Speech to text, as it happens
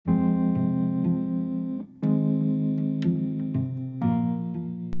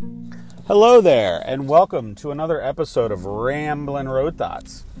Hello there, and welcome to another episode of Ramblin' Road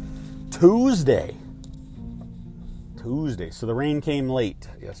Thoughts. Tuesday. So the rain came late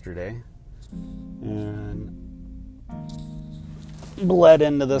yesterday and bled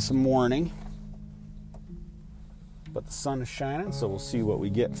into this morning. But the sun is shining, so we'll see what we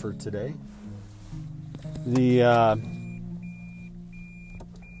get for today.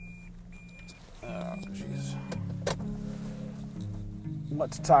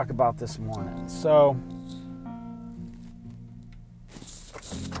 What to talk about this morning. So,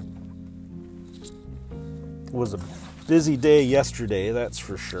 it was a busy day yesterday, that's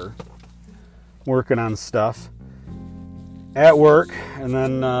for sure. Working on stuff at work, and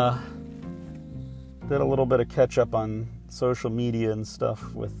then did a little bit of catch up on social media and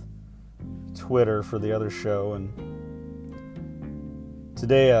stuff with Twitter for the other show. And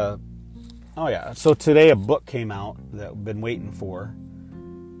today, today a book came out that I've been waiting for.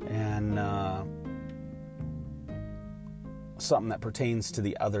 And something that pertains to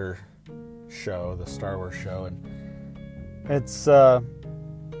the other show, the Star Wars show. And it's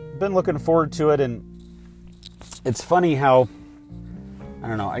been looking forward to it. And it's funny how, I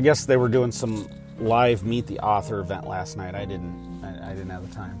don't know, I guess they were doing some live Meet the Author event last night. I didn't have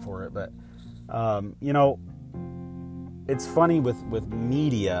the time for it. But, it's funny with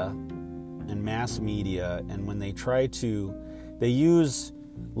media and mass media, and when they they use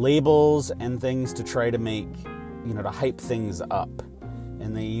labels and things to try to make, to hype things up.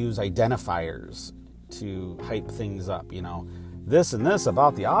 And they use identifiers to hype things up, this and this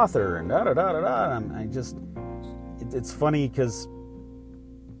about the author and da-da-da-da-da. It's funny because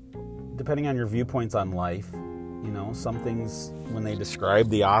depending on your viewpoints on life, some things, when they describe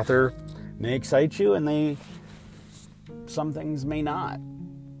the author, may excite you, and some things may not.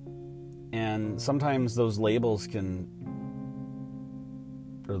 And sometimes those labels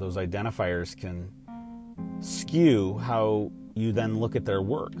or those identifiers can skew how you then look at their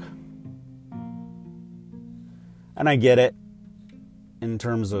work. And I get it in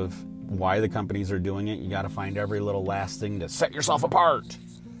terms of why the companies are doing it. You got to find every little last thing to set yourself apart.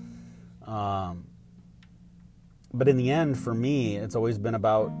 But in the end, for me, it's always been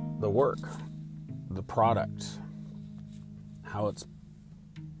about the work, the product, how it's,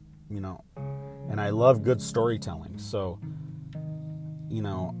 and I love good storytelling. So,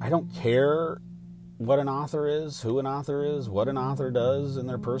 I don't care what an author is, who an author is, what an author does in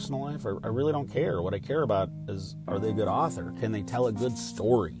their personal life. I really don't care. What I care about is, are they a good author? Can they tell a good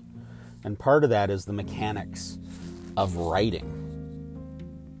story? And part of that is the mechanics of writing.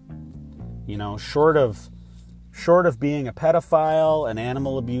 Short of being a pedophile, an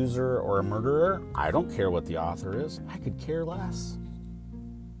animal abuser, or a murderer, I don't care what the author is. I could care less.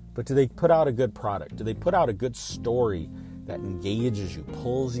 But do they put out a good product? Do they put out a good story that engages you,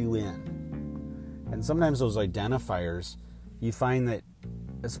 pulls you in? And sometimes those identifiers, you find that,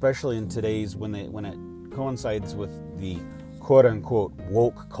 especially in today's, when it coincides with the quote-unquote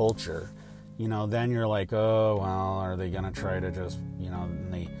woke culture, then you're like, oh, well, are they going to try to just,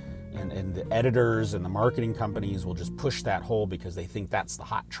 and the editors and the marketing companies will just push that whole, because they think that's the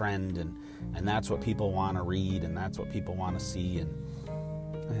hot trend, and that's what people want to read, and that's what people want to see, and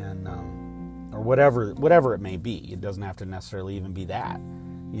or whatever it may be. It doesn't have to necessarily even be that,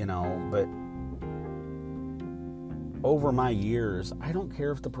 but over my years, I don't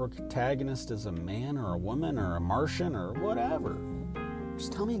care if the protagonist is a man or a woman or a Martian or whatever.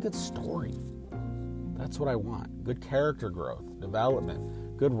 Just tell me a good story. That's what I want. Good character growth,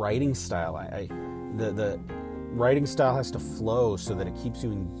 development, good writing style. The writing style has to flow so that it keeps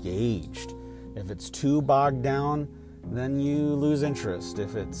you engaged. If it's too bogged down, then you lose interest.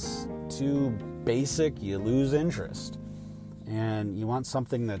 If it's too basic, you lose interest. And you want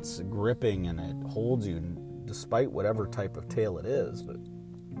something that's gripping and it holds you despite whatever type of tale it is.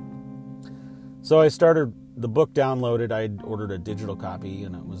 So I started the book downloaded. I ordered a digital copy,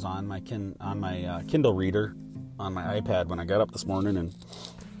 and it was on my Kindle reader on my iPad when I got up this morning, and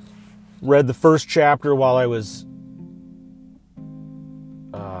read the first chapter while I was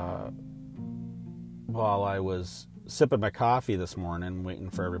sipping my coffee this morning, waiting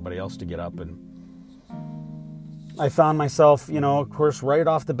for everybody else to get up. And I found myself, of course, right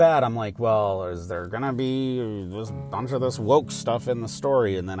off the bat, I'm like, well, is there going to be this bunch of this woke stuff in the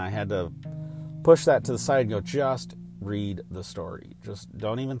story? And then I had to push that to the side and go, just read the story. Just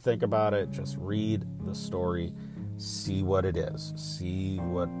don't even think about it. Just read the story. See what it is. See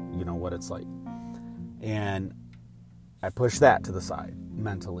what it's like. And I pushed that to the side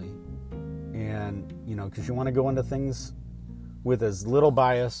mentally. And, because you want to go into things with as little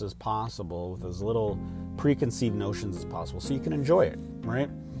bias as possible, with as little preconceived notions as possible, so you can enjoy it, right?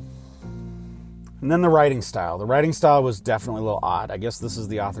 And then the writing style. The writing style was definitely a little odd. I guess this is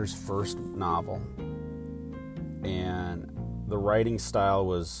the author's first novel. And the writing style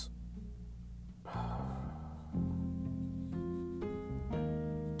was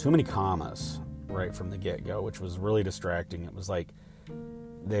too many commas right from the get-go, which was really distracting. It was like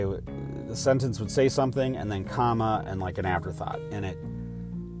the sentence would say something and then comma and like an afterthought. And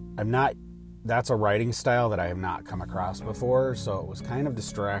that's a writing style that I have not come across before, so it was kind of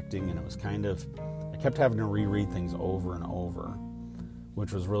distracting, and it was I kept having to reread things over and over,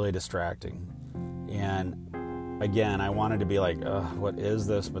 which was really distracting. And again, I wanted to be like, what is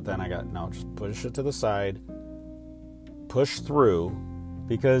this? But then I got, no, just push it to the side, push through,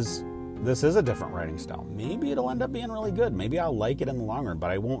 because this is a different writing style. Maybe it'll end up being really good. Maybe I'll like it in the long run, but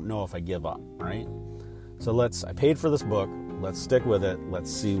I won't know if I give up, right? So I paid for this book. Let's stick with it.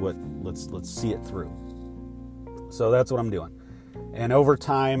 Let's see it through. So that's what I'm doing. And over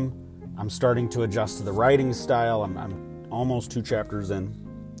time, I'm starting to adjust to the writing style. I'm almost 2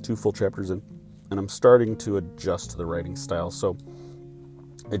 full chapters in, and I'm starting to adjust to the writing style. So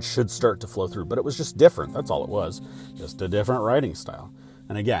it should start to flow through. But it was just different. That's all it was. Just a different writing style.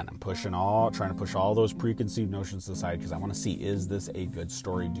 And again, I'm trying to push all those preconceived notions to the side, because I want to see, is this a good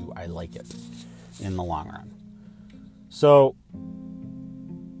story? Do I like it in the long run? So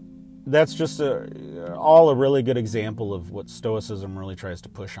that's just a really good example of what Stoicism really tries to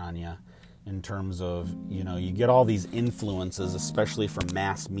push on you, in terms of, you get all these influences, especially from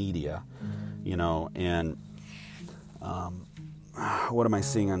mass media, and what am I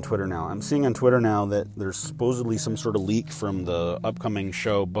seeing on Twitter now? I'm seeing on Twitter now that there's supposedly some sort of leak from the upcoming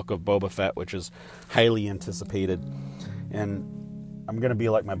show Book of Boba Fett, which is highly anticipated. And I'm going to be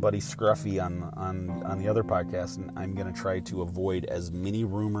like my buddy Scruffy on the other podcast, and I'm going to try to avoid as many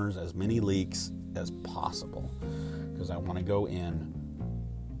rumors, as many leaks as possible, because I want to go in.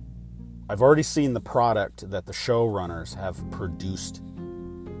 I've already seen the product that the showrunners have produced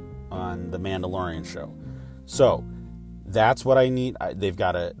on the Mandalorian show. So that's what I need.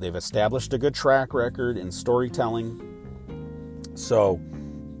 They've established a good track record in storytelling. So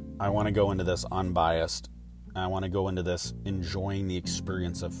I want to go into this unbiased. I want to go into this enjoying the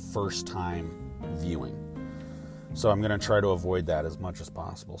experience of first-time viewing. So I'm going to try to avoid that as much as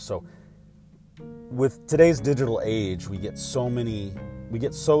possible. So with today's digital age, we get so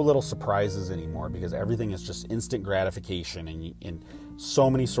little surprises anymore, because everything is just instant gratification, and so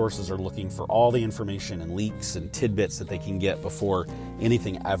many sources are looking for all the information and leaks and tidbits that they can get before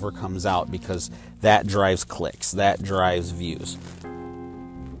anything ever comes out, because that drives clicks, that drives views.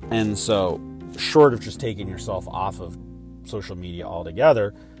 And so, short of just taking yourself off of social media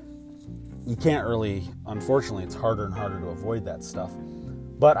altogether, you can't really, unfortunately, it's harder and harder to avoid that stuff.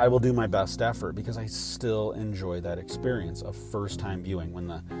 But I will do my best effort, because I still enjoy that experience of first-time viewing. When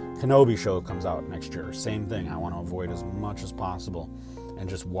the Kenobi show comes out next year, same thing. I want to avoid as much as possible and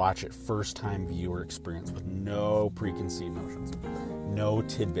just watch it first-time viewer experience with no preconceived notions, no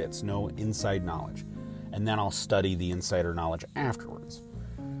tidbits, no inside knowledge. And then I'll study the insider knowledge afterwards.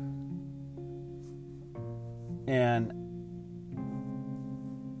 And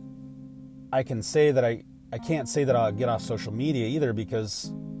I can say that I can't say that I'll get off social media either,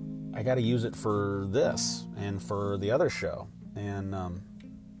 because I got to use it for this and for the other show. And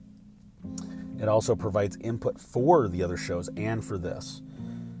it also provides input for the other shows and for this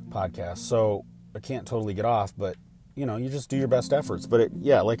podcast. So I can't totally get off, but you just do your best efforts. But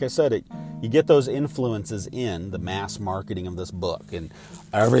like I said, you get those influences in the mass marketing of this book and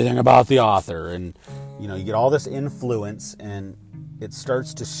everything about the author. And, you get all this influence, and it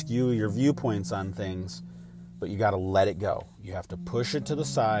starts to skew your viewpoints on things. But you got to let it go. You have to push it to the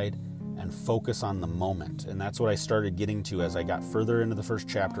side and focus on the moment. And that's what I started getting to as I got further into the first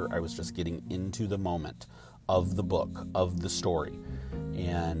chapter. I was just getting into the moment of the book, of the story,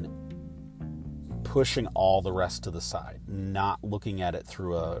 and pushing all the rest to the side, not looking at it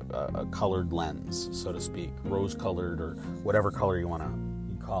through a colored lens, so to speak, rose-colored or whatever color you want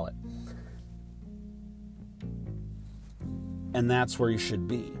to call it. And that's where you should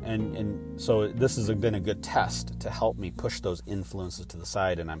be. And so this has been a good test to help me push those influences to the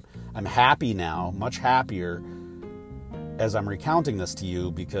side. And I'm happy now, much happier as I'm recounting this to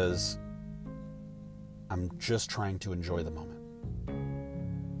you, because I'm just trying to enjoy the moment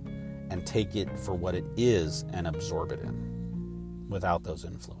and take it for what it is and absorb it in without those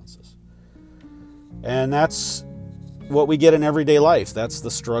influences. And that's what we get in everyday life. That's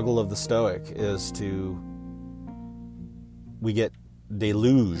the struggle of the Stoic, is we get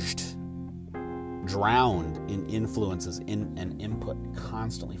deluged, drowned in influences and input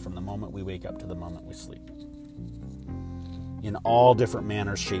constantly from the moment we wake up to the moment we sleep. in all different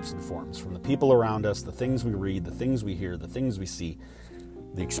manners, shapes, and forms. From the people around us, the things we read, the things we hear, the things we see,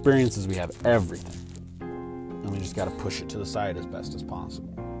 the experiences we have, everything. And we just got to push it to the side as best as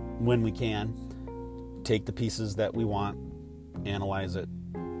possible. When we can, take the pieces that we want, analyze it.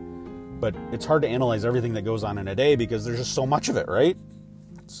 But it's hard to analyze everything that goes on in a day because there's just so much of it, right?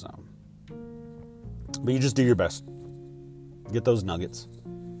 So, but you just do your best. Get those nuggets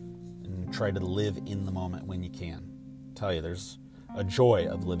and try to live in the moment when you can. Tell you, there's a joy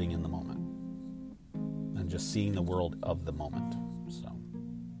of living in the moment and just seeing the world of the moment. So,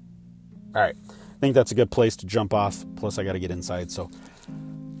 all right. I think that's a good place to jump off. Plus, I got to get inside. So,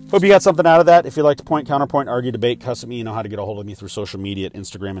 hope you got something out of that. If you'd like to point, counterpoint, argue, debate, cuss at me, you know how to get a hold of me through social media at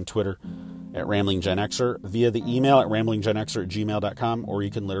Instagram and Twitter at RamblingGenXer, via the email at ramblinggenxer@gmail.com, or you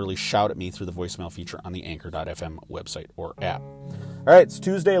can literally shout at me through the voicemail feature on the Anchor.fm website or app. All right, it's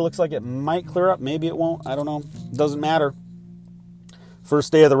Tuesday. It looks like it might clear up. Maybe it won't. I don't know. Doesn't matter.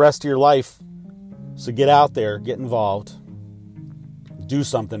 First day of the rest of your life. So get out there, get involved, do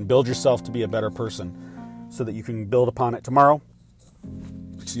something, build yourself to be a better person so that you can build upon it tomorrow.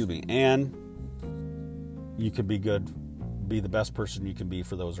 And you can be good, be the best person you can be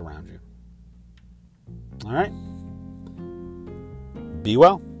for those around you. All right. Be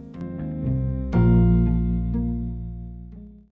well.